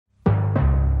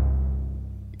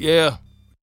Yeah.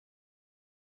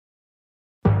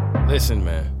 Listen,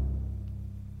 man.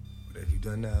 What have you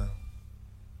done now?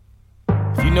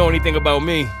 If you know anything about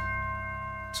me,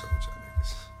 Told y'all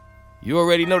niggas. you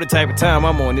already know the type of time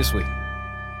I'm on this week.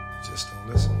 You just don't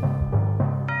listen.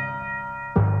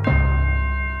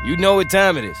 You know what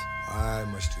time it is. Why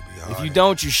must you be hard? If you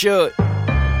don't, you should.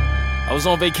 I was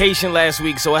on vacation last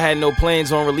week, so I had no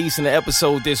plans on releasing the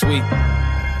episode this week.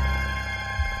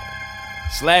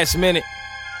 It's last minute,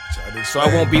 so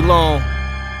I won't be long.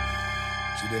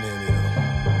 But you didn't hear me though.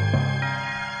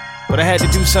 But I had to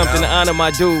do something to honor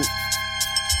my dude.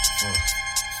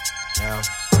 Now,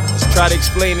 Try to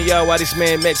explain to y'all why this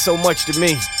man meant so much to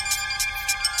me.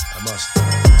 I must.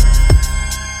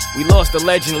 We lost a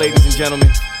legend, ladies and gentlemen.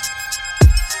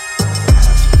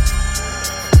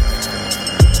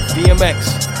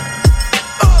 DMX.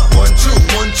 1, 2,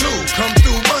 1, 2, come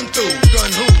through, run through.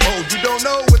 Gun who? Oh, you don't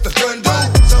know what the gun do?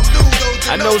 Some dudes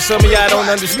I know some of y'all don't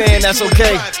understand, that's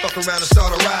okay. Fuck around and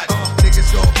start a ride.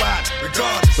 Niggas gon' ride,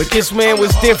 regardless. But this man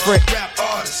was different. Rap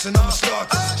artist, and I'ma start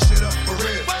this shit up for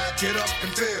real. Get up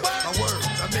and feel my words.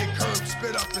 I make herbs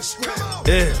spit up and squill.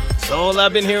 Yeah, it's all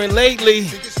I've been hearing lately.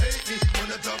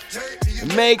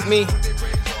 Make me.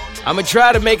 I'ma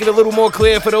try to make it a little more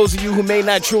clear for those of you who may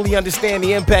not truly understand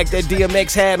the impact that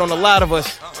DMX had on a lot of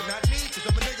us.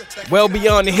 Well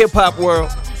beyond the hip-hop world.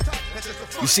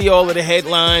 You see all of the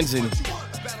headlines, and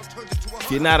if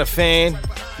you're not a fan,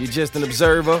 you're just an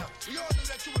observer,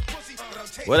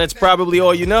 well, that's probably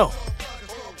all you know.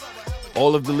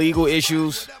 All of the legal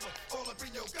issues,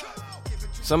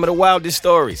 some of the wildest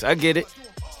stories. I get it.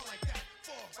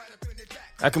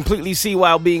 I completely see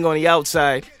why being on the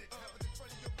outside,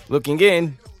 looking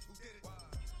in,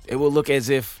 it will look as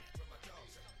if,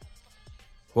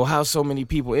 well, how so many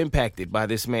people impacted by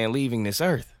this man leaving this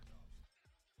earth?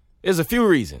 There's a few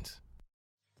reasons.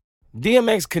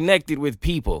 DMX connected with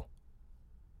people,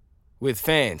 with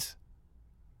fans,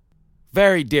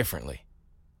 very differently.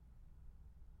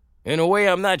 In a way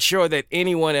I'm not sure that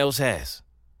anyone else has.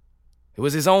 It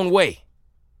was his own way.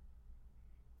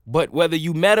 But whether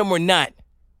you met him or not,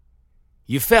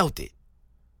 you felt it.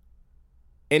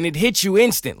 And it hit you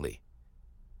instantly.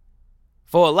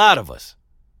 For a lot of us.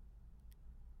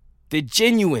 The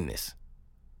genuineness.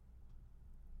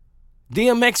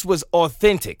 DMX was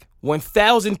authentic,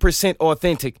 1,000%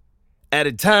 authentic, at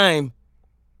a time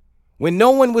when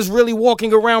no one was really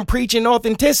walking around preaching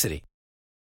authenticity.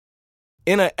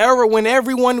 In an era when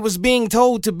everyone was being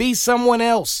told to be someone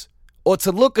else, or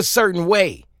to look a certain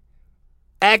way,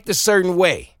 act a certain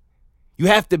way. You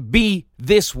have to be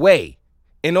this way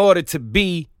in order to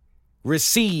be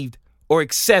received or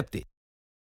accepted.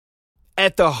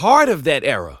 At the heart of that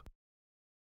era,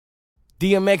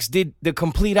 DMX did the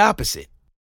complete opposite.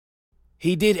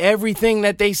 He did everything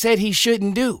that they said he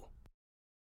shouldn't do,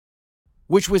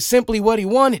 which was simply what he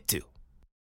wanted to.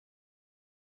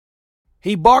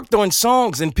 He barked on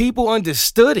songs and people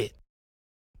understood it.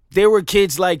 There were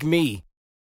kids like me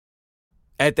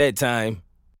at that time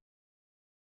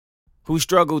who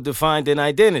struggled to find an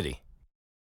identity.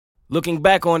 Looking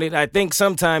back on it, I think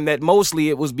sometime that mostly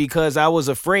it was because I was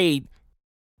afraid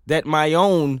that my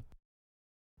own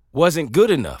wasn't good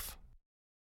enough.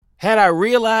 Had I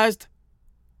realized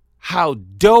how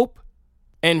dope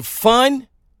and fun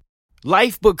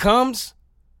life becomes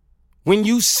when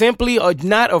you simply are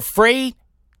not afraid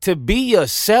to be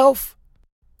yourself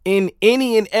in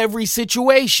any and every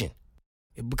situation,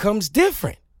 it becomes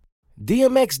different.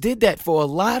 DMX did that for a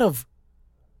lot of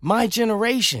my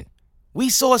generation. We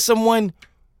saw someone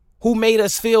who made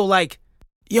us feel like,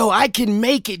 yo, I can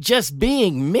make it just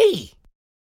being me.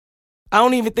 I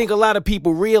don't even think a lot of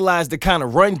people realize the kind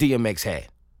of run DMX had.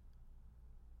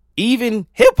 Even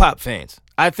hip-hop fans,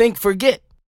 I think, forget.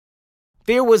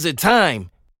 There was a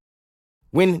time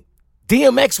when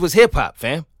DMX was hip-hop,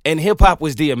 fam, and hip-hop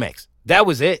was DMX. That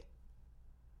was it.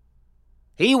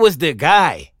 He was the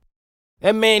guy.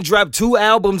 That man dropped 2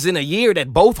 albums in a year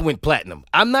that both went platinum.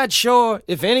 I'm not sure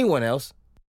if anyone else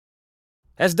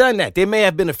has done that. There may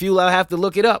have been a few. I'll have to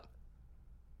look it up.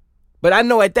 But I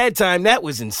know at that time that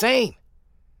was insane.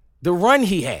 The run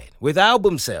he had with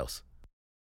album sales,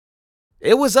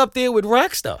 it was up there with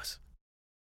rock stars.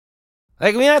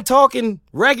 Like, we're not talking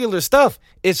regular stuff,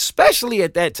 especially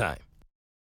at that time.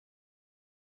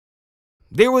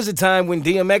 There was a time when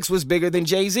DMX was bigger than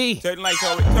Jay-Z. Turn the lights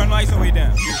all the way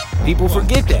down. People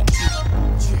forget that.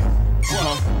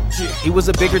 He was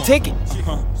a bigger ticket.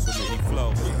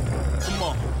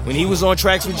 When he was on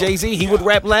tracks with Jay-Z, he would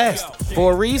rap last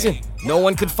for a reason. No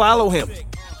one could follow him.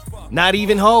 Not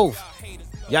even Hov.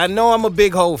 Y'all know I'm a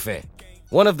big Hov fan.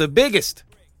 One of the biggest.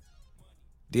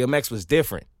 DMX was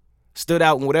different. stood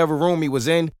out in whatever room he was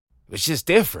in. It was just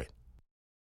different.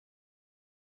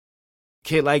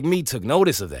 Kid like me took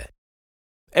notice of that.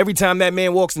 Every time that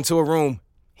man walks into a room,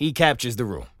 he captures the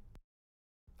room.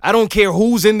 I don't care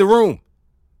who's in the room.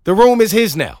 The room is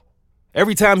his now.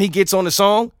 Every time he gets on a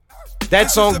song, that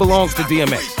song belongs to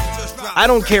DMX. I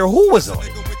don't care who was on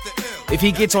it. If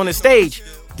he gets on the stage,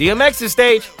 DMX's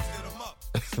stage.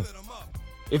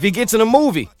 If he gets in a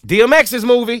movie, DMX's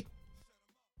movie.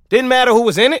 Didn't matter who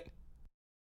was in it.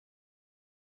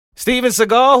 Steven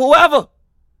Seagal, whoever.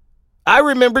 I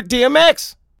remember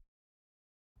DMX.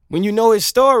 When you know his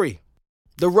story,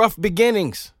 the rough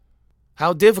beginnings,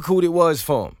 how difficult it was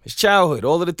for him, his childhood,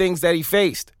 all of the things that he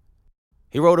faced.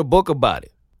 He wrote a book about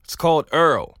it. It's called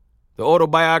Earl, the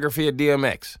autobiography of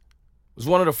DMX. It was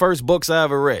one of the first books I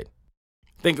ever read.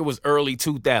 I think it was early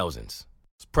 2000s. I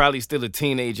was probably still a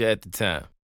teenager at the time.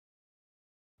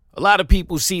 A lot of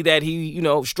people see that he,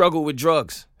 struggled with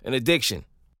drugs and addiction.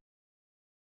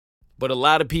 But a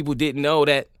lot of people didn't know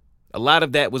that a lot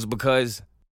of that was because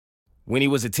when he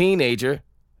was a teenager,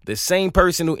 the same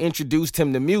person who introduced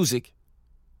him to music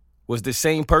was the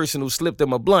same person who slipped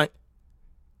him a blunt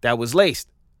that was laced.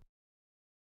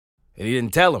 And he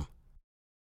didn't tell him.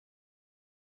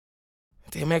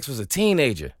 DMX was a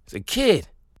teenager. He's a kid.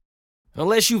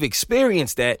 Unless you've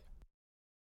experienced that,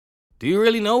 do you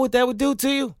really know what that would do to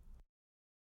you?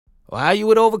 Or how you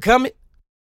would overcome it?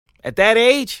 At that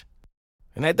age?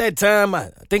 And at that time,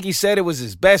 I think he said it was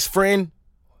his best friend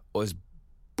or his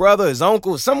brother, his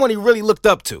uncle, someone he really looked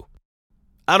up to.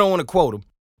 I don't want to quote him,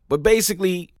 but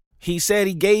basically he said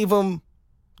he gave him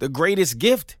the greatest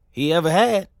gift he ever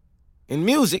had in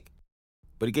music,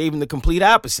 but he gave him the complete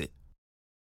opposite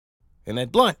in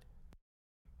that blunt.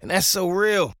 And that's so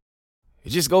real. It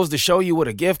just goes to show you what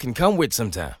a gift can come with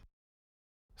sometimes.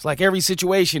 It's like every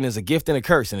situation is a gift and a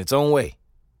curse in its own way.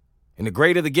 And the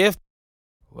greater the gift,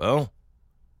 well,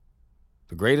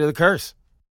 the greater the curse.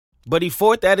 But he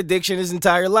fought that addiction his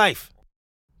entire life.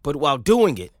 But while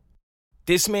doing it,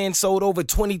 this man sold over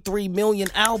 23 million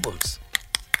albums.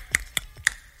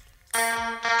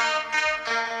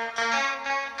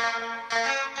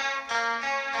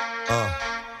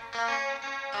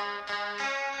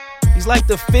 He's like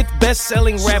the 5th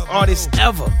best-selling rap artist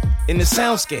ever in the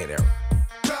SoundScan era.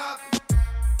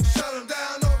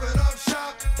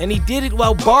 And he did it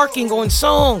while barking on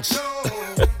songs.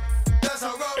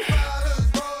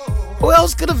 Who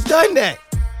else could have done that?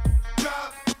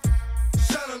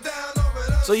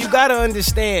 So you gotta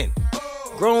understand,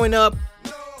 growing up,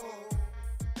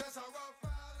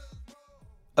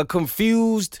 a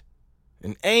confused,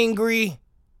 an angry,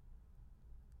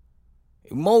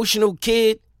 emotional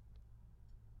kid,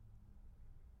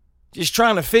 just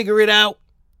trying to figure it out,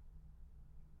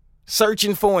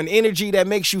 searching for an energy that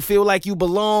makes you feel like you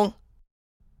belong,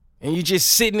 and you're just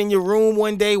sitting in your room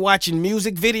one day watching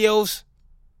music videos,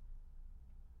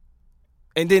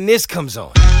 and then this comes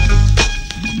on.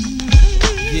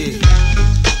 Yeah,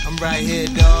 I'm right here,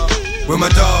 dog. Where my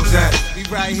dogs at? We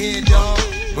right here, dog.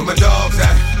 Where my dogs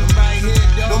at? I'm right here,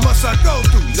 dog. What must I go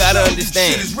through? You gotta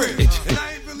understand.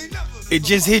 It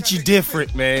just hits you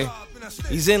different, man.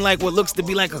 He's in like what looks to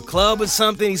be like a club or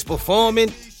something. He's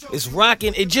performing. It's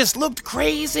rocking. It just looked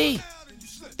crazy.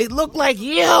 It looked like,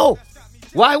 yo,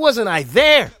 why wasn't I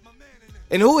there?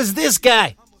 And who is this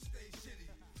guy?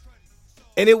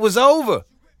 And it was over.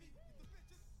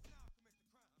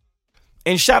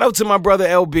 And shout out to my brother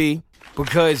LB,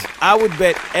 because I would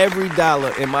bet every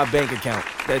dollar in my bank account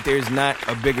that there's not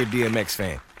a bigger DMX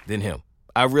fan than him.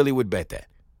 I really would bet that.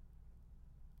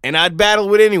 And I'd battle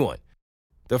with anyone.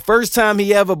 The first time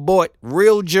he ever bought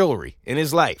real jewelry in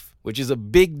his life, which is a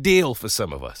big deal for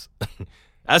some of us.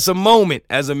 That's a moment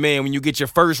as a man when you get your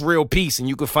first real piece and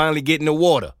you can finally get in the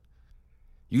water.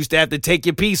 You used to have to take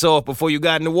your piece off before you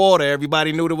got in the water.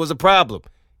 Everybody knew there was a problem.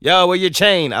 Yo, where your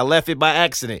chain? I left it by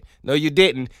accident. No, you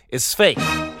didn't. It's fake.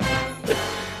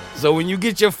 So when you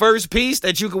get your first piece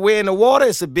that you can wear in the water,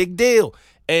 it's a big deal.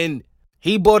 And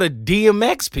he bought a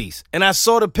DMX piece. And I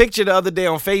saw the picture the other day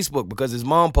on Facebook because his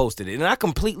mom posted it. And I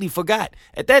completely forgot.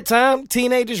 At that time,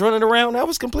 teenagers running around, that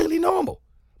was completely normal.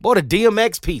 Bought a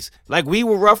DMX piece like we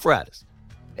were Rough Riders.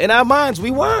 In our minds,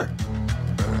 we were.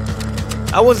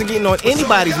 I wasn't getting on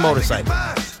anybody's motorcycle.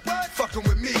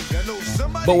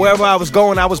 But wherever I was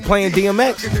going, I was playing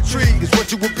DMX.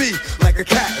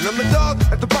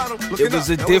 It was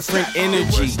a different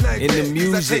energy in the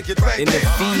music, in the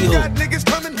feel.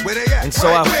 And so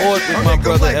I fought with my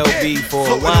brother LB for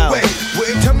a while.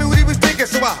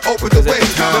 Because at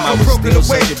the time, I was still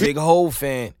such a big Hov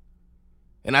fan.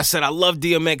 And I said, I love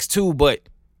DMX too, but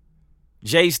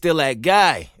Jay's still that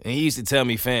guy. And he used to tell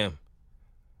me, fam,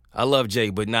 I love Jay,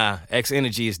 but nah, X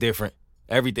Energy is different.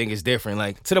 Everything is different.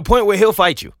 Like, to the point where he'll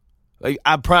fight you. Like,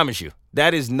 I promise you.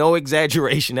 That is no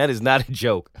exaggeration. That is not a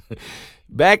joke.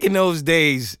 Back in those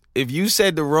days, if you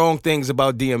said the wrong things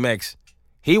about DMX,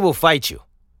 he will fight you.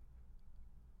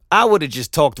 I would have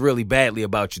just talked really badly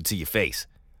about you to your face.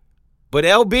 But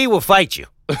LB will fight you.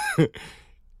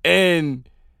 And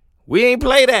we ain't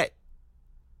play that.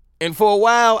 And for a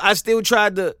while, I still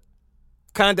tried to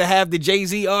kind of have the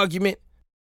Jay-Z argument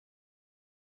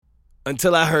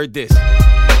until I heard this.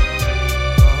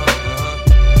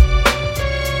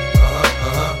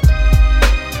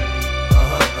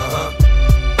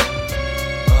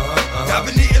 I've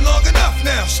been eating long enough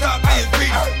now. Stop being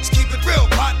greedy. Let's keep it real,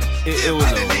 partner. It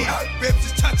was over.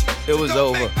 It was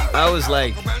over. I was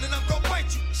like,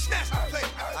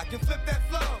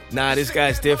 nah, this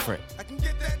guy's different.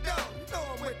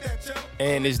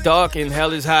 And It's Dark and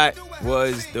Hell is Hot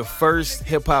was the first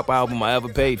hip-hop album I ever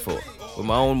paid for with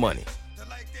my own money.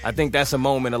 I think that's a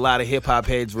moment a lot of hip-hop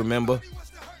heads remember.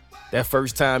 That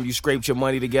first time you scraped your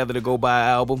money together to go buy an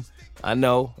album. I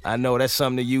know that's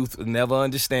something the youth will never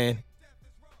understand.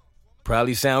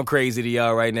 Probably sound crazy to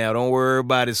y'all right now. Don't worry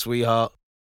about it, sweetheart.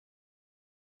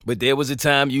 But there was a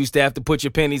time you used to have to put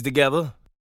your pennies together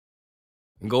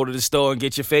and go to the store and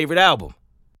get your favorite album.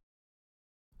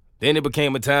 Then it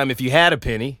became a time if you had a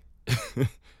penny, you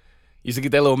used to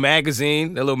get that little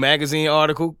magazine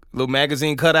article, little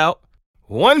magazine cutout.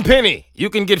 1 penny, you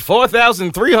can get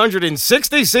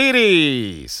 4,360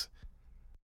 CDs.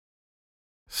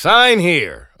 Sign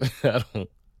here. I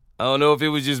don't know if it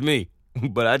was just me,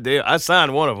 but I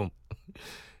signed one of them.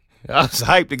 I was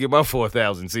hyped to get my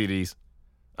 4,000 CDs.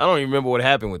 I don't even remember what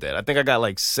happened with that. I think I got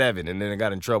like 7, and then I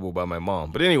got in trouble by my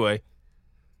mom. But anyway,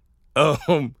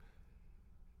 I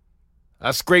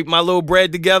scraped my little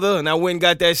bread together, and I went and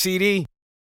got that CD,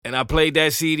 and I played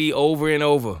that CD over and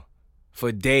over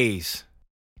for days.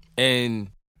 And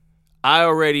I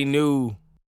already knew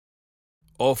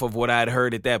off of what I'd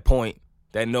heard at that point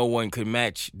that no one could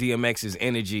match DMX's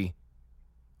energy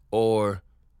or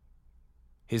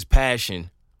his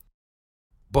passion.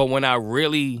 But when I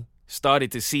really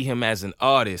started to see him as an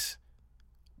artist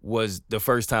was the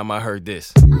first time I heard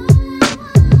this.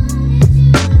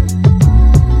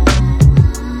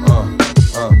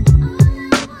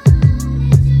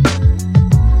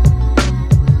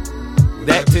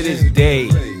 That to this day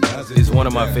is one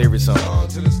of my favorite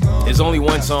songs. There's only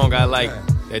one song I like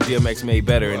that DMX made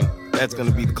better, and that's going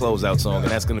to be the closeout song,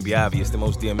 and that's going to be obvious to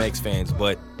most DMX fans,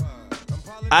 but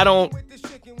I don't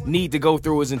need to go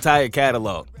through his entire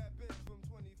catalog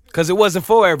because it wasn't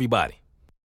for everybody.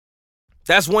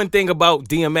 That's one thing about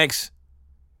DMX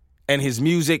and his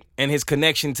music and his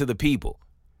connection to the people.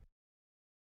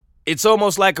 It's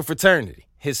almost like a fraternity,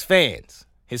 his fans,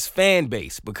 his fan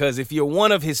base, because if you're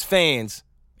one of his fans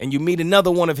and you meet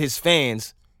another one of his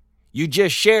fans, you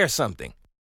just share something.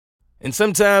 And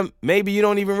sometimes maybe you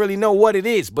don't even really know what it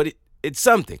is, but it's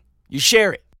something. You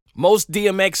share it. Most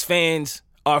DMX fans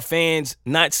are fans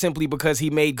not simply because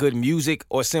he made good music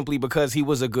or simply because he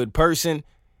was a good person,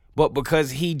 but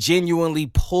because he genuinely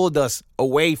pulled us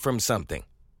away from something.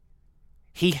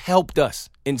 He helped us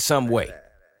in some way.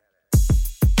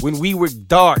 When we were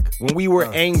dark, when we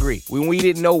were angry, when we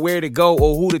didn't know where to go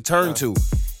or who to turn to,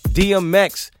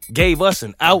 DMX gave us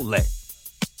an outlet.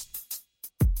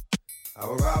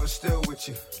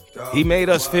 He made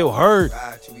us feel heard.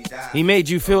 He made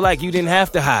you feel like you didn't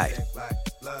have to hide.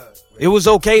 It was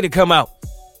okay to come out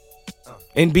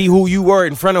and be who you were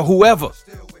in front of whoever,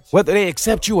 whether they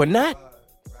accept you or not.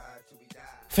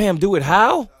 Fam, do it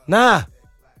how? Nah.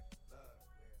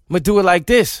 But do it like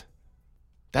this.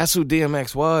 That's who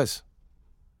DMX was.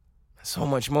 So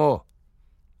much more.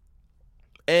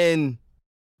 And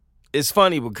it's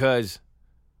funny because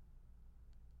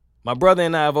my brother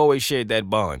and I have always shared that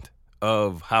bond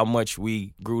of how much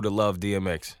we grew to love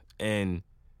DMX. And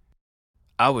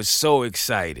I was so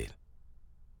excited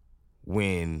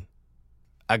when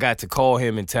I got to call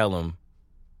him and tell him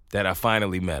that I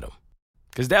finally met him.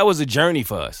 Because that was a journey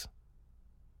for us.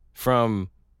 From,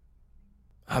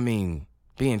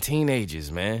 being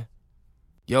teenagers, man.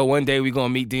 Yo, one day we gonna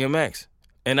meet DMX.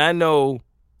 And I know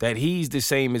that he's the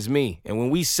same as me. And when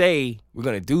we say we're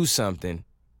gonna do something,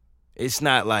 it's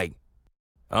not like,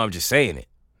 oh, I'm just saying it.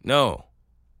 No,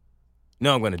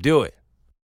 I'm gonna do it.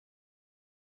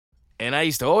 And I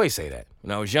used to always say that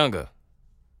when I was younger.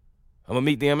 I'm gonna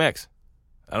meet DMX.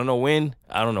 I don't know when,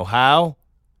 I don't know how,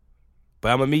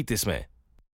 but I'm gonna meet this man.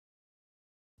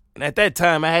 And at that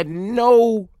time, I had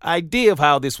no idea of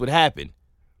how this would happen.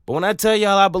 But when I tell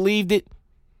y'all I believed it,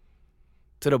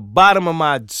 to the bottom of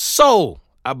my soul,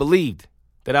 I believed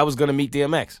that I was going to meet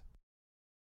DMX.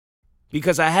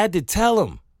 Because I had to tell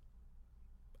him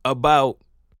about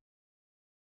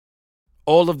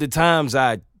all of the times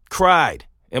I cried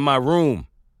in my room.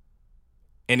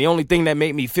 And the only thing that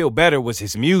made me feel better was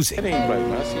his music. It ain't right,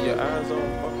 man. I see your eyes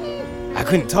on. I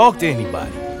couldn't talk to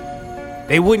anybody.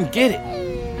 They wouldn't get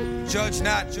it. Judge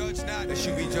not, that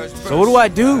should be judged first. So what do I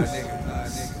do?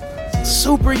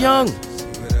 Super young.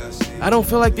 I don't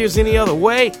feel like there's any other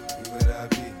way.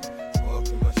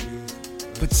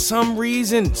 But some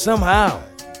reason, somehow,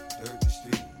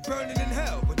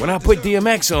 when I put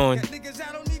DMX on,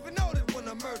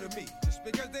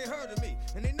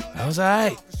 I was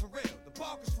alright.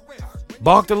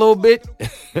 Balked a little bit,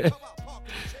 and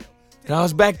I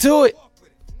was back to it.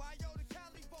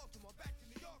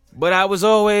 But I was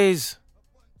always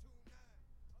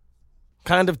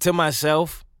kind of to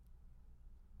myself.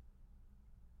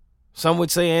 Some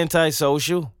would say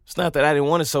antisocial. It's not that I didn't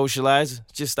want to socialize.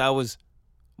 It's just I was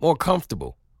more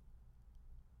comfortable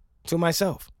to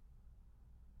myself.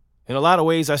 In a lot of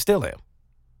ways, I still am.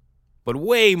 But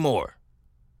way more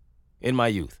in my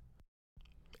youth.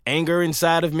 Anger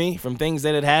inside of me from things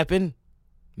that had happened.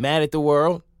 Mad at the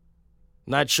world.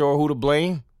 Not sure who to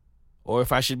blame or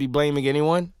if I should be blaming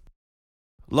anyone.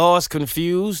 Lost,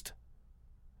 confused.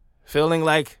 Feeling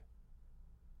like,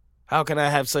 how can I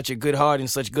have such a good heart and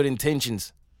such good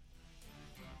intentions,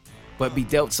 but be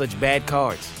dealt such bad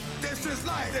cards? This is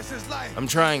life. I'm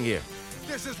trying here.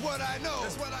 This is what I know.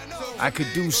 I could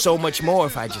do so much more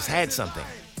if I just had something.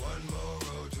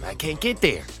 I can't get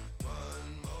there.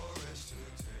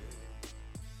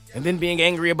 And then being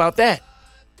angry about that.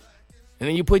 And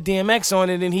then you put DMX on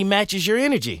it and he matches your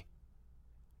energy.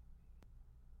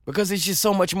 Because it's just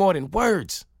so much more than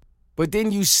words. But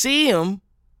then you see him,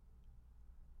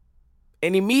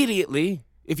 and immediately,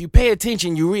 if you pay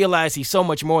attention, you realize he's so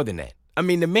much more than that. I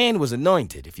mean, the man was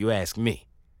anointed, if you ask me.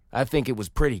 I think it was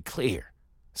pretty clear.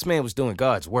 This man was doing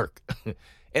God's work.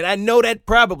 And I know that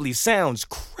probably sounds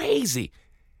crazy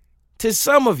to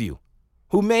some of you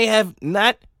who may have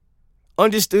not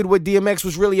understood what DMX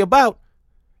was really about.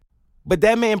 But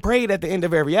that man prayed at the end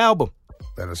of every album.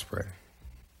 Let us pray.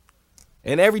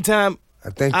 And every time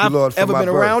I thank you, I've Lord, for ever my been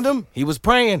birth around him, he was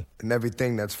praying. and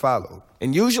everything that's followed.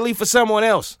 And usually for someone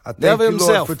else. I thank Never you,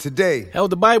 himself. Lord, for today.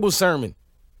 Held the Bible sermon.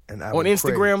 And I on will pray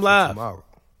Instagram for Live. tomorrow.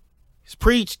 He's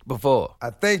preached before. I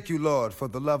thank you, Lord, for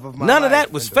the love of my None of life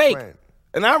that was and the fake. friend.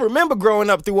 And I remember growing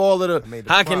up through all of the,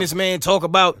 how can this man talk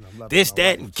about this,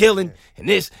 that, and killing, and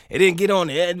this, and then get on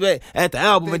at the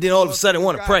album, and then all of a sudden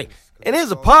want to pray. And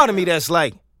there's a part of me that's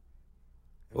like,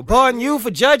 well, pardon you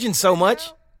for judging so much,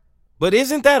 but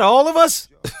isn't that all of us?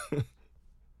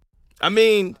 I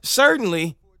mean,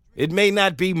 certainly, it may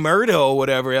not be murder or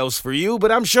whatever else for you,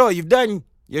 but I'm sure you've done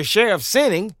your share of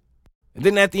sinning, and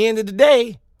then at the end of the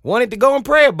day, wanted to go and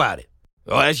pray about it.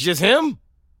 Oh, that's just him?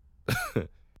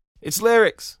 It's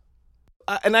lyrics.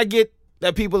 And I get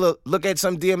that people look at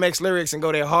some DMX lyrics and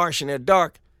go, they're harsh and they're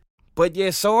dark. But yeah,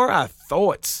 so are our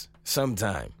thoughts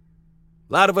sometimes.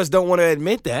 A lot of us don't want to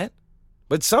admit that.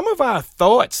 But some of our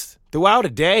thoughts throughout a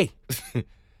day,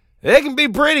 they can be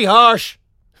pretty harsh,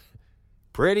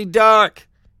 pretty dark.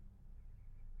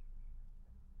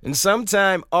 And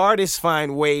sometimes artists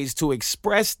find ways to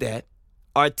express that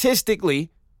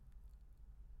artistically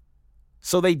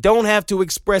so they don't have to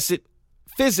express it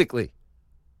physically.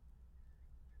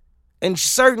 And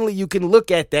certainly you can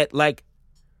look at that like,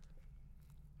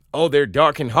 oh, they're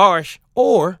dark and harsh,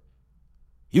 or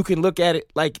you can look at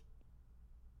it like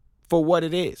for what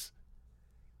it is.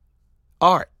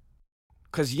 Art.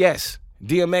 Because yes,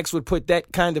 DMX would put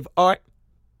that kind of art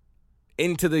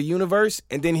into the universe,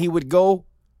 and then he would go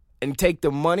and take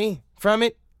the money from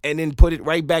it and then put it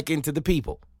right back into the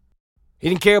people. He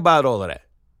didn't care about all of that.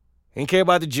 He didn't care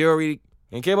about the jury.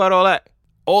 He didn't care about all that.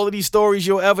 All of these stories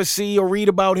you'll ever see or read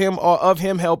about him are of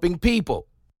him helping people.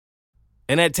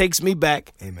 And that takes me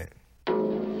back, Amen,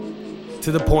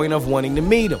 to the point of wanting to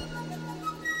meet him.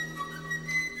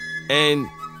 And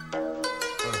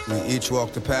we each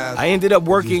walk the path. I ended up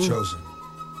working you've chosen.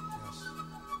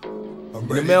 in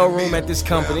the mailroom at this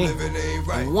company.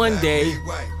 And one day,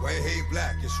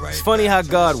 it's funny how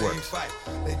God works.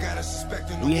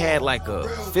 We had like a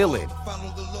fill-in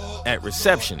at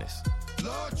receptionist.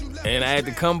 And I had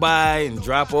to come by and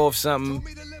drop off something.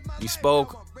 We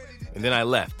spoke, and then I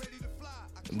left.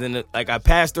 And then, I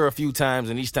passed her a few times,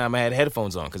 and each time I had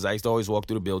headphones on, because I used to always walk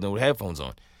through the building with headphones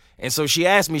on. And so she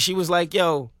asked me, she was like,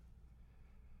 yo,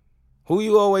 who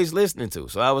you always listening to?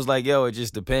 So I was like, yo, it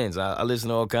just depends. I listen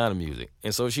to all kind of music.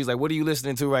 And so she's like, what are you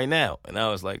listening to right now? And I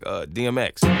was like,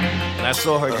 DMX. And I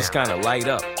saw her just kind of light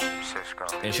up.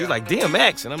 And she was like,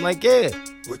 DMX? And I'm like, yeah.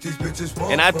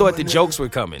 And I thought the jokes were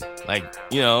coming. Like,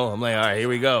 I'm like, all right, here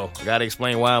we go. Gotta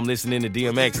explain why I'm listening to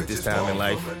DMX at this time in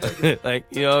life. Like,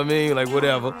 you know what I mean? Like,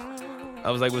 whatever.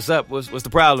 I was like, what's up? What's the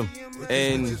problem?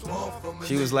 And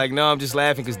she was like, no, I'm just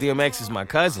laughing because DMX is my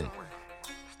cousin.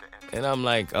 And I'm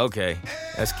like, okay,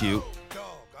 that's cute.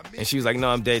 And she was like, no,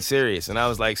 I'm dead serious. And I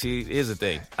was like, see, here's the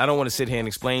thing. I don't want to sit here and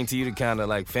explain to you the kind of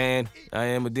like fan I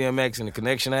am with DMX and the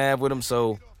connection I have with him.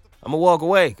 So I'm going to walk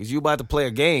away because you about to play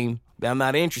a game that I'm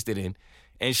not interested in.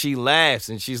 And she laughs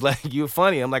and she's like, you're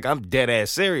funny. I'm like, I'm dead ass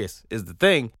serious is the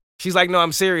thing. She's like, no,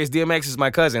 I'm serious. DMX is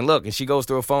my cousin. Look. And she goes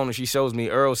through her phone and she shows me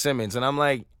Earl Simmons. And I'm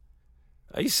like,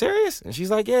 are you serious? And she's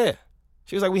like, yeah.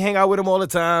 She was like, we hang out with him all the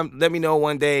time. Let me know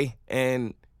one day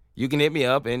and you can hit me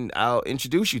up and I'll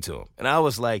introduce you to him. And I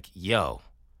was like, yo,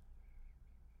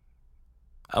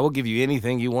 I will give you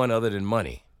anything you want other than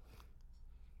money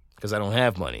because I don't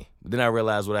have money. But then I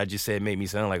realized what I just said made me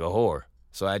sound like a whore.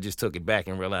 So I just took it back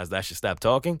and realized I should stop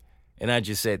talking. And I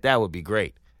just said, that would be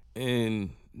great.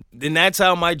 And then that's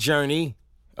how my journey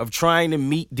of trying to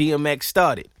meet DMX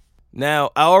started.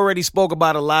 Now, I already spoke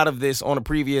about a lot of this on a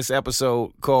previous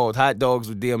episode called Hot Dogs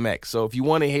with DMX. So if you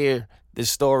want to hear this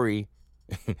story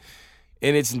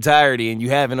in its entirety and you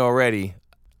haven't already,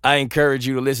 I encourage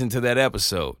you to listen to that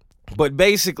episode. But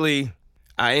basically,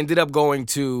 I ended up going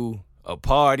to a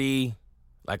party,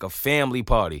 like a family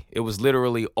party. It was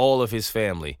literally all of his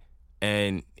family,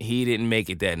 and he didn't make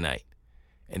it that night.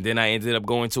 And then I ended up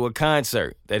going to a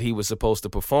concert that he was supposed to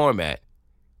perform at,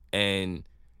 and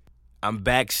I'm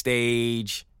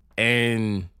backstage,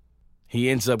 and he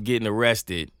ends up getting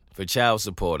arrested for child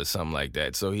support or something like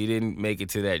that. So he didn't make it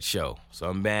to that show. So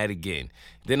I'm mad again.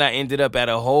 Then I ended up at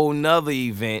a whole nother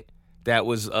event that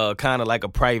was kind of like a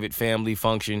private family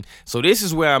function. So this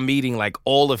is where I'm meeting like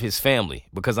all of his family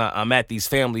because I'm at these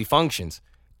family functions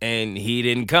and he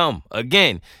didn't come.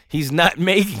 Again, he's not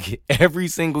making it every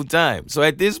single time. So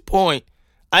at this point,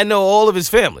 I know all of his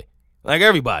family, like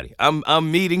everybody.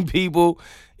 I'm meeting people,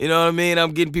 you know what I mean?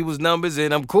 I'm getting people's numbers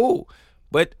and I'm cool.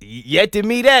 But yet to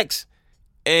meet X.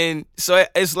 And so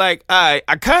it's like, I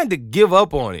kind of give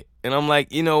up on it. And I'm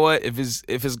like, you know what? If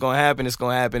it's going to happen, it's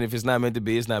going to happen. If it's not meant to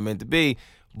be, it's not meant to be.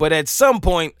 But at some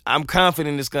point, I'm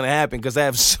confident it's going to happen because I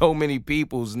have so many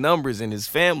people's numbers in his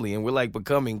family and we're like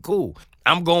becoming cool.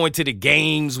 I'm going to the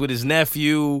games with his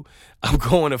nephew. I'm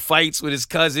going to fights with his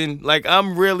cousin. Like,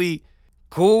 I'm really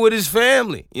cool with his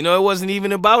family. You know, it wasn't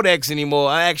even about X anymore.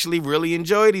 I actually really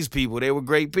enjoy these people. They were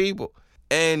great people.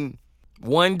 And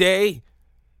one day,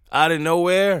 out of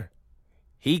nowhere,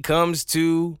 he comes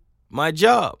to my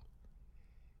job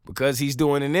because he's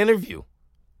doing an interview.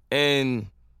 And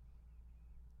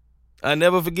I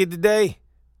never forget the day.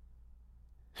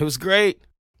 It was great.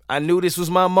 I knew this was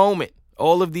my moment.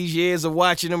 All of these years of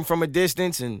watching him from a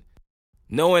distance and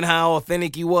knowing how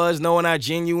authentic he was, knowing how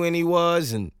genuine he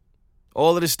was, and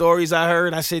all of the stories I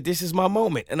heard, I said, this is my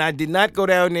moment. And I did not go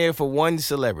down there for one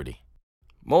celebrity.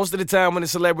 Most of the time when the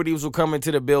celebrities would come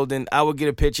into the building, I would get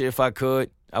a picture if I could.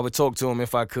 I would talk to them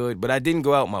if I could, but I didn't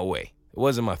go out my way. It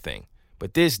wasn't my thing.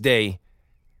 But this day,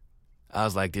 I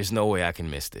was like, there's no way I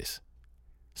can miss this.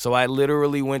 So I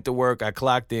literally went to work, I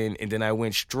clocked in, and then I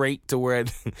went straight to where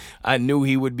I knew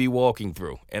he would be walking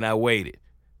through. And I waited,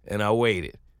 and I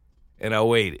waited, and I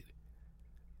waited.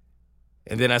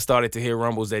 And then I started to hear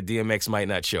rumbles that DMX might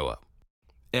not show up.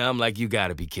 And I'm like, you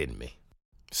gotta be kidding me.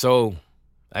 So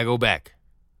I go back.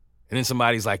 And then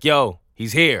somebody's like, yo,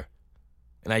 he's here.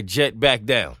 And I jet back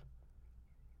down.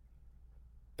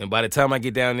 And by the time I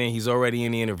get down there, he's already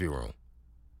in the interview room.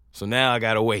 So now I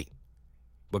got to wait.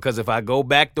 Because if I go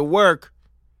back to work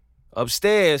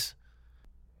upstairs,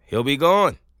 he'll be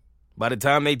gone. By the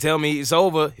time they tell me it's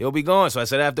over, he'll be gone. So I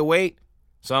said I have to wait.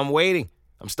 So I'm waiting.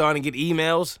 I'm starting to get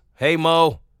emails. Hey,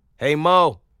 Mo,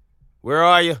 where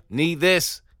are you? Need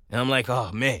this. And I'm like,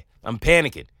 oh, man, I'm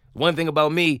panicking. One thing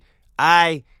about me,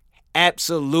 I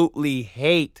absolutely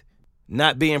hate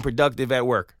not being productive at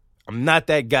work. I'm not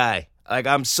that guy. Like,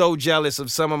 I'm so jealous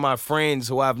of some of my friends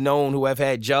who I've known who have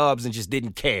had jobs and just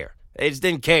didn't care. They just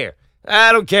didn't care.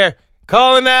 I don't care.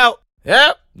 Calling out.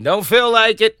 Yep. Don't feel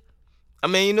like it. I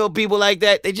mean, you know, people like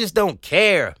that, they just don't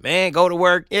care, man. Go to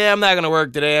work. Yeah, I'm not going to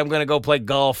work today. I'm going to go play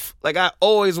golf. Like, I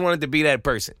always wanted to be that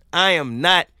person. I am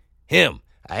not him.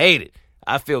 I hate it.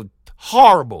 I feel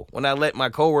horrible when I let my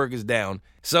coworkers down.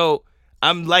 So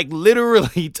I'm like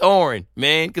literally torn,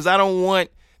 man, because I don't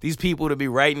want these people to be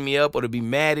writing me up or to be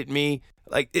mad at me.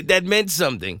 Like, that meant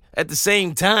something. At the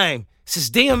same time, this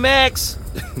is DMX.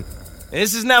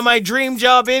 This is not my dream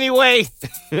job anyway.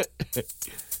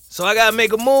 So I got to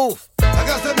make a move. I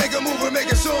got to make a move and make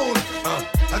it soon.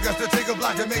 I got to take a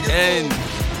block and make it And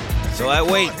So I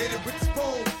wait.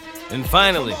 And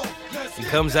finally, he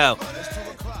comes out.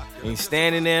 And he's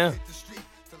standing there.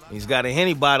 He's got a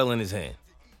Henny bottle in his hand.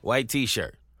 White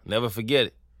t-shirt. Never forget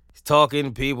it. He's talking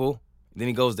to people. Then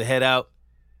he goes to head out.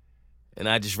 And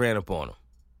I just ran up on him.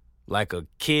 Like a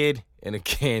kid in a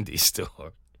candy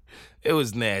store. It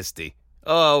was nasty.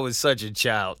 Oh, I was such a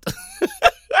child.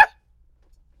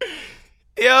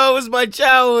 Yo, it was my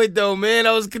childhood though, man.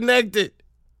 I was connected.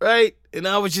 Right? And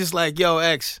I was just like, yo,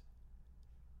 X,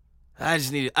 I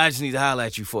just need to holler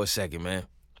at you for a second, man.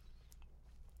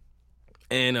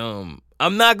 And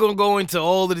I'm not gonna go into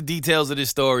all of the details of this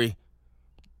story,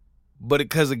 but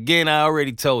because again, I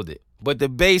already told it. But the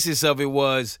basis of it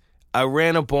was I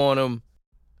ran up on him.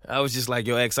 I was just like,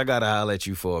 yo, X, I gotta holler at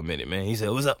you for a minute, man. He said,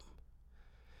 what's up?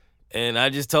 And I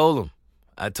just told him.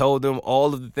 I told him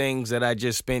all of the things that I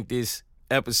just spent this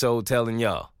episode telling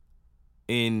y'all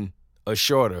in a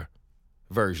shorter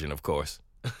version, of course.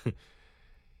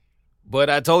 But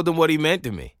I told him what he meant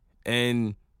to me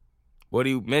and what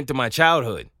he meant to my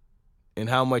childhood and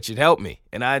how much it helped me.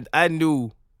 And I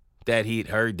knew that he'd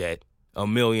heard that a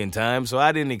million times, so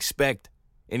I didn't expect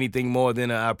anything more than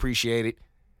I appreciate it.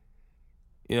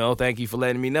 You know, thank you for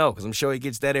letting me know, because I'm sure he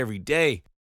gets that every day.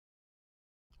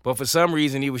 But for some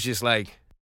reason, he was just like,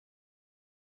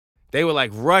 they were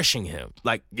like rushing him.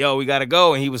 Like, yo, we got to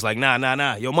go. And he was like,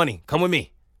 nah. Yo, money, come with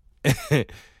me.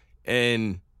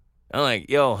 And I'm like,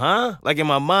 yo, huh? Like in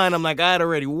my mind, I'm like, I had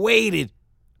already waited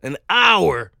an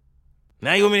hour.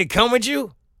 Now you want me to come with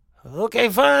you? Okay,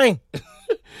 fine.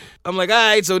 I'm like, all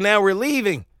right, so now we're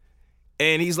leaving.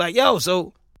 And he's like, yo,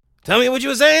 so tell me what you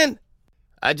were saying.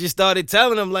 I just started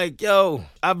telling him like, yo,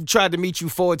 I've tried to meet you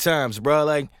 4 times, bro.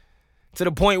 Like, to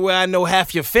the point where I know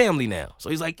half your family now. So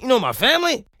he's like, you know my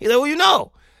family? He's like, well, you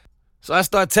know. So I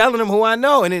start telling him who I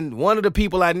know. And then one of the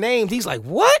people I named, he's like,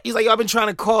 what? He's like, yo, I've been trying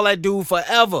to call that dude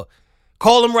forever.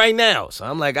 Call him right now. So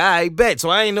I'm like, I bet. So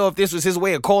I didn't know if this was his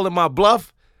way of calling my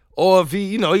bluff or if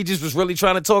he just was really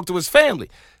trying to talk to his family.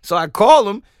 So I call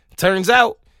him. Turns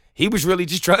out he was really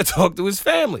just trying to talk to his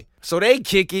family. So they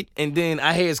kick it. And then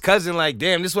I hear his cousin like,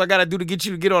 damn, this is what I got to do to get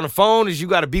you to get on the phone is you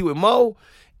got to be with Mo.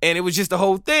 And it was just the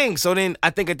whole thing. So then I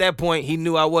think at that point he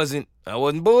knew I wasn't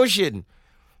bullshitting.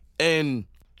 And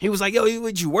he was like, yo,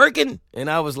 you working? And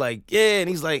I was like, yeah. And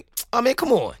he's like, oh, man,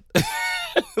 come on.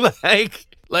 like,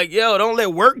 yo, don't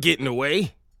let work get in the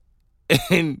way.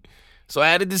 And so I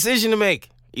had a decision to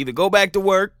make. Either go back to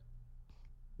work,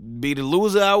 be the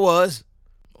loser I was,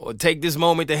 or take this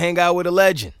moment to hang out with a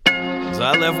legend. So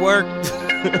I left work.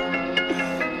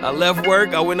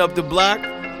 I went up the block.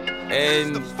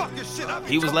 And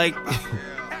he was like,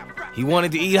 he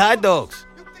wanted to eat hot dogs.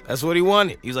 That's what he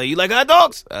wanted. He was like, you like hot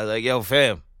dogs? I was like, yo,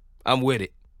 fam, I'm with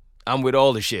it. I'm with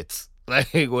all the shits.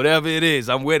 Like, whatever it is,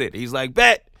 I'm with it. He's like,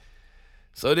 bet.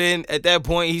 So then at that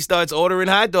point, he starts ordering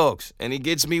hot dogs. And he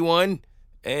gets me one.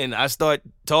 And I start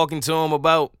talking to him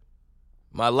about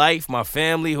my life, my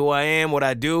family, who I am, what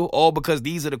I do. All because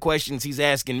these are the questions he's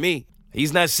asking me.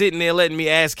 He's not sitting there letting me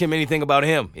ask him anything about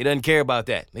him. He doesn't care about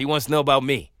that. He wants to know about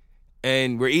me.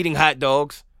 And we're eating hot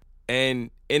dogs.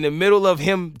 And in the middle of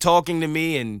him talking to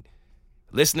me and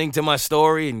listening to my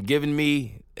story and giving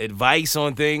me advice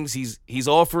on things, he's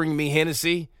offering me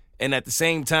Hennessy. And at the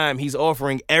same time, he's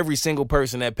offering every single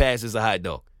person that passes a hot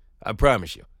dog. I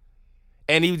promise you.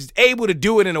 And he was able to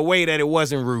do it in a way that it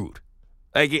wasn't rude.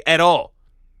 Like, at all.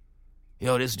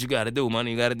 Yo, this is what you got to do,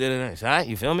 money. You got to do this. All right,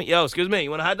 you feel me? Yo, excuse me,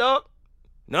 you want a hot dog?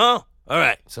 No? All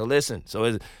right. So listen. So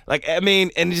it's like, I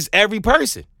mean, and just every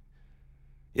person.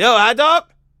 Yo, hot dog?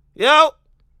 Yo,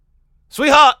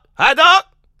 sweetheart, hot dog?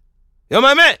 Yo,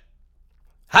 my man,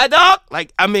 hot dog?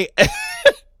 Like, I mean,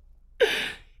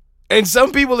 and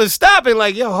some people are stopping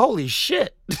like, yo, holy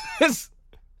shit, that's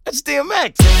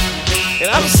DMX. And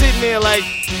I'm sitting there like,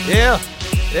 yeah,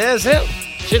 that's him.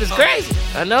 Shit is crazy.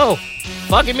 I know.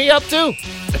 Fucking me up too.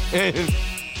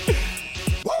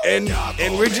 and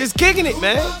we're just kicking it,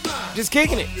 man. Just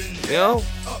kicking it, you know?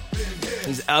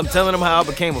 I'm telling him how I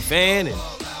became a fan and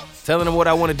telling him what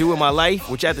I want to do with my life,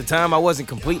 which at the time I wasn't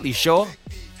completely sure.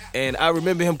 And I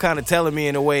remember him kind of telling me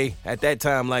in a way at that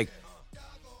time, like,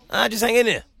 just hang in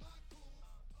there.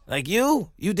 Like, you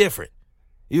different.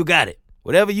 You got it.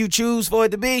 Whatever you choose for it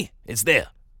to be, it's there.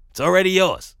 It's already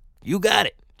yours. You got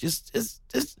it. Just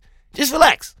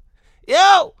relax.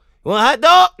 Yo, you want a hot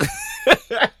dog?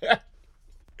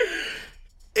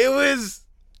 It was,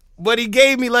 but he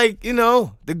gave me like,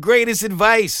 the greatest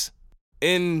advice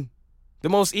in the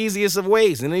most easiest of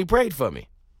ways. And then he prayed for me.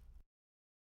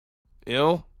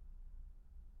 We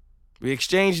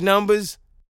exchanged numbers.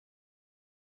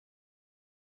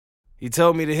 He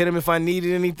told me to hit him if I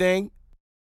needed anything.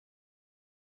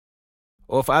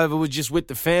 or if I ever was just with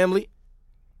the family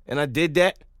and I did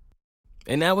that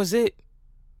and that was it.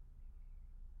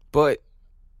 But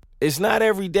it's not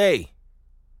every day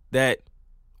that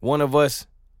one of us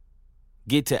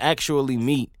get to actually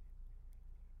meet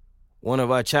one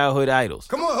of our childhood idols.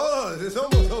 Come on, hold on. It's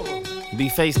almost over. Be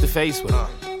face to face with him.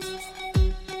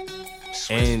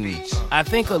 And I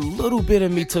think a little bit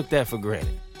of me took that for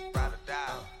granted.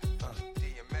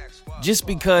 Just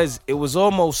because it was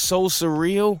almost so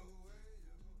surreal.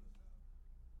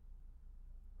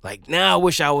 Like, now I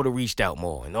wish I would have reached out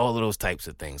more and all of those types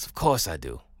of things. Of course I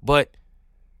do. But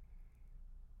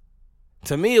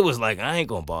to me, it was like, I ain't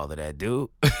gonna bother that dude.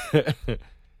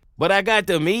 But I got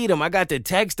to meet him. I got to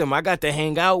text him. I got to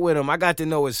hang out with him. I got to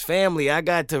know his family. I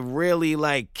got to really,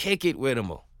 kick it with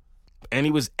him. And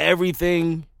he was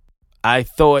everything I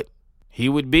thought he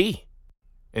would be.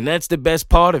 And that's the best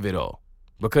part of it all.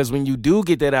 Because when you do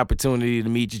get that opportunity to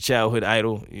meet your childhood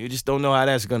idol, you just don't know how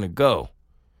that's going to go.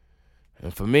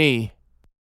 And for me,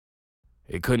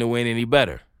 it couldn't have went any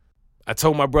better. I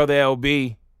told my brother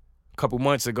LB a couple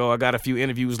months ago, I got a few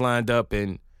interviews lined up,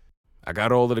 and I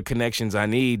got all of the connections I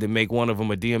need to make one of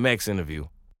them a DMX interview.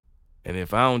 And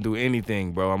if I don't do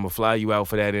anything, bro, I'm going to fly you out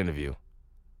for that interview.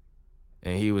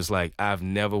 And he was like, I've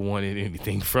never wanted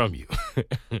anything from you.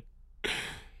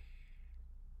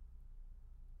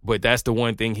 But that's the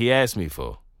one thing he asked me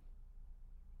for.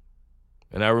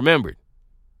 And I remembered.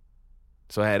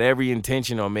 So I had every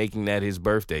intention on making that his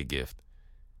birthday gift.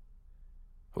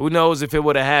 Who knows if it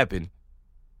would have happened.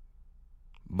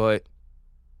 But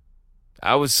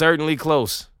I was certainly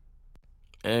close.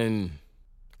 And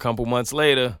a couple months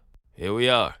later, here we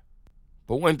are.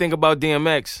 But one thing about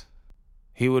DMX,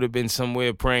 he would have been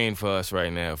somewhere praying for us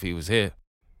right now if he was here,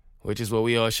 which is what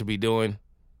we all should be doing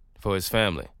for his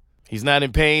family. He's not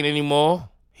in pain anymore.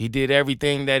 He did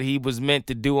everything that he was meant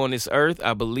to do on this earth.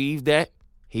 I believe that.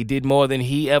 He did more than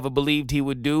he ever believed he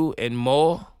would do and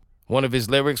more. One of his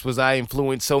lyrics was, I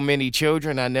influenced so many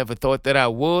children I never thought that I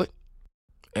would.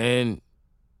 And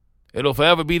it'll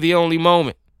forever be the only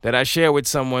moment that I share with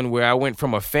someone where I went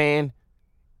from a fan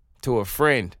to a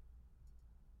friend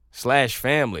 /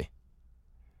 family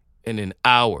in an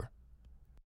hour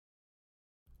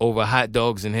over hot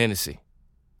dogs and Hennessy.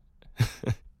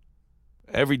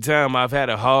 Every time I've had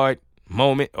a hard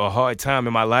moment or hard time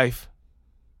in my life,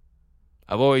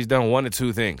 I've always done one or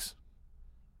two things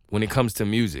when it comes to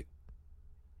music.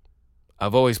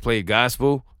 I've always played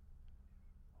gospel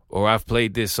or I've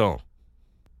played this song.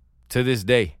 To this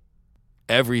day,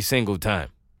 every single time.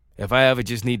 If I ever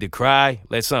just need to cry,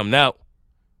 let something out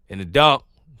in the dark,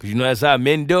 because you know that's how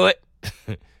men do it,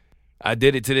 I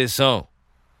did it to this song.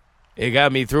 It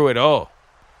got me through it all.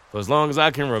 For as long as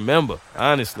I can remember,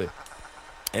 honestly.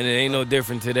 And it ain't no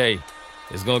different today.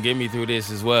 It's going to get me through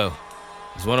this as well.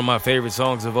 It's one of my favorite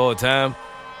songs of all time.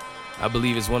 I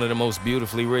believe it's one of the most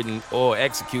beautifully written or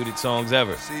executed songs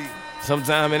ever.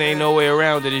 Sometimes it ain't no way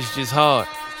around it. It's just hard.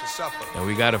 And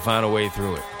we got to find a way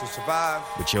through it.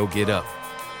 But yo, get up.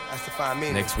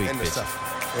 Next week, bitches.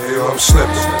 Hey, yo, I'm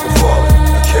slipping, I'm falling,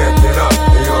 I can't get up.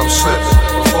 Hey, yo, I'm slipping,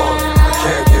 I'm falling, I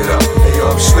can't get up. Hey, yo,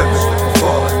 I'm slipping, I'm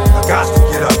falling, I got to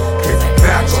get up. Get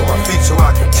back on my feet so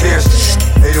I can tear.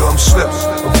 Hey, yo, I'm slipping,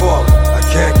 I'm falling, I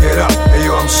can't get up. Hey,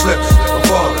 yo, I'm slipping, I'm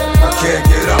falling, I can't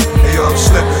get up. Hey, yo, I'm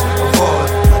slipping, I'm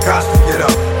falling, I got to get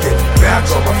up. Get back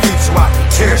on my feet so I can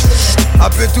tear.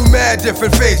 I've been through mad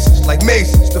different phases, like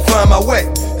mazes, to find my way.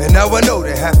 And now I know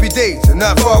that happy days are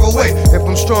not far away. If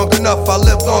I'm strong enough, I'll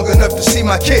live long enough to see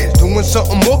my kids doing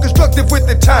something more constructive with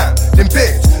the time than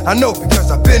bids. I know because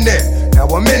I've been there, now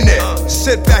I'm in there.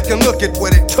 Sit back and look at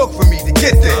what it took for me to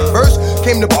get there. First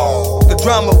came the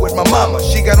drama with my mama.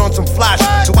 She got on some fly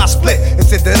shit, so I split and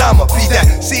said that I'ma be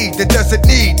that seed that doesn't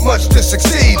need much to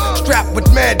succeed. Strapped with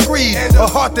mad greed, a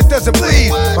heart that doesn't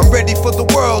bleed. I'm ready for the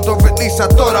world, or at least I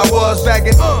thought I was.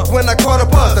 Bagging when I caught a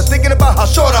buzz, I'm thinking about how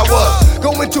short I was.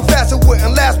 Going too fast, it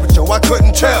wouldn't last, but yo, I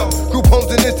couldn't tell. Group homes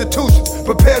and institutions,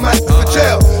 prepare my for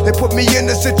jail. They put me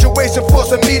in a situation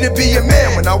forcing me to be a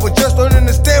man when I was just learning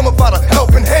to stand without a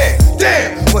helping hand.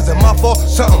 Damn, was it my fault?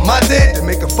 Something I did to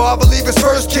make a father leave his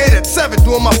first kid at 7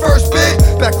 doing my first bid.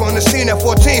 Back on the scene at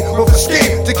 14 with a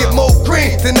scheme to get more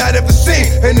green than I'd ever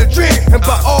seen in a dream. And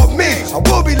by all means, I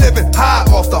will be living high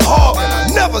off the hog. And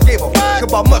I never gave a fuck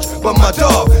about much but my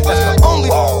dog. That's the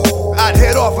only I'd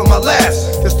head off in my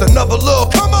last. Just another little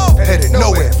come on, headed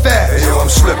nowhere fast. Hey yo, I'm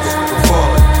slipping, I'm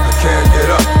falling, I can't get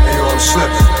up. Hey yo, I'm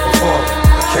slipping, I'm falling,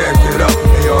 I can't get up.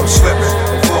 Hey yo, I'm slipping,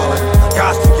 I'm falling, I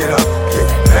got to get up. Get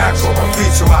back on my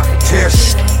feet so I can tear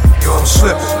shit. Yo, I'm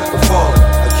slipping, I'm falling,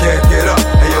 I can't get up.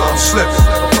 Hey yo, I'm slipping,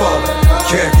 I'm falling, I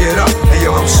can't get up. Hey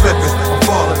yo, I'm slipping, I'm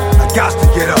falling, I got to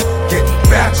get up. Get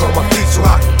on my feet so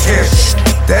I can care.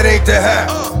 That ain't the half.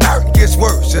 It gets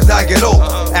worse as I get older.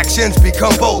 Actions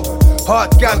become bolder.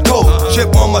 Heart got cold.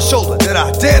 Chip on my shoulder that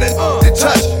I didn't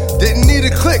touch. Didn't need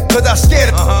a click cause I scared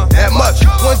it that much.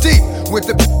 One deep with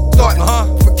the starting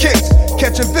for kicks.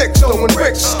 Catching Vicks, throwing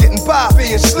bricks. Getting by,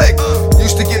 being slick.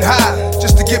 Used to get high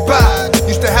just to get by.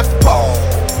 Used to have to pause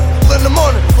in the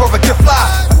morning before I could fly.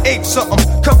 I ate something,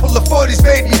 couple of 40s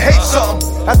made me hate something.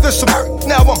 After some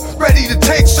now I'm ready to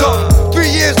take something. 3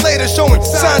 years later showing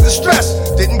signs of stress.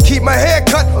 Didn't keep my hair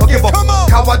cut or give a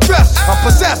how I dress. I'm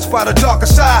possessed by the darker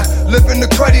side, living the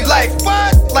cruddy life.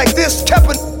 Like this, kept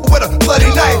with a bloody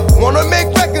knife. Wanna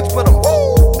make records but I'm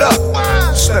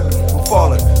up. Slipping, I'm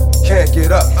falling, can't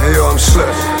get up. Hey yo, I'm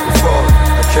slipping, I'm falling,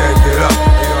 I can't get up.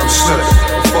 Hey yo, I'm slipping,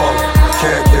 I'm falling, I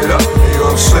can't get up. Hey yo,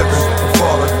 I'm slipping, I'm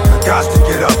falling, I got to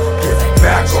get up. Get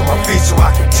back on my feet so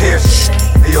I can tear.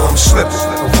 Hey yo, I'm slipping,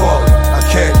 I'm falling, I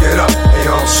can't get up. Hey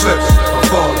yo, I'm slipping, I'm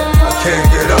falling, I can't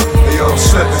get up. Hey yo, I'm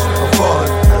slipping, I'm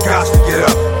falling, I got to get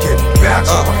up. Get back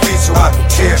on my feet so I can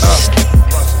tear.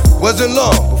 Wasn't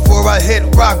long before I hit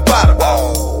rock bottom.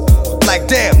 Like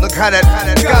damn, look how that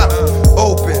got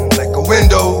open like a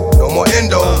window, no more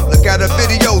endo. Look at a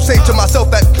video, say to myself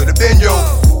that could've been yo.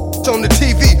 It's on the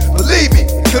TV, believe me,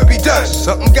 it could be done.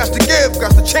 Something got to give,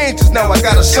 got to change, cause now I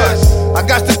got a son. I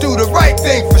got to do the right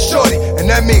thing for shorty, and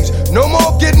that means no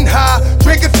more getting high,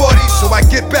 drinking 40. So I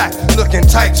get back, looking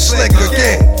tight, slick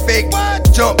again. Fake,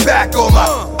 jump back on my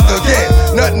again.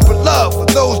 Nothing but love for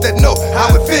those that know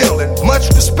how it feel, and much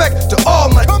respect to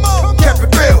all my kept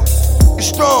it real.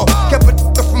 Strong, kept it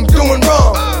from doing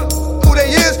wrong. Who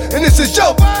they is, and this is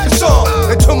your song.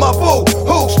 And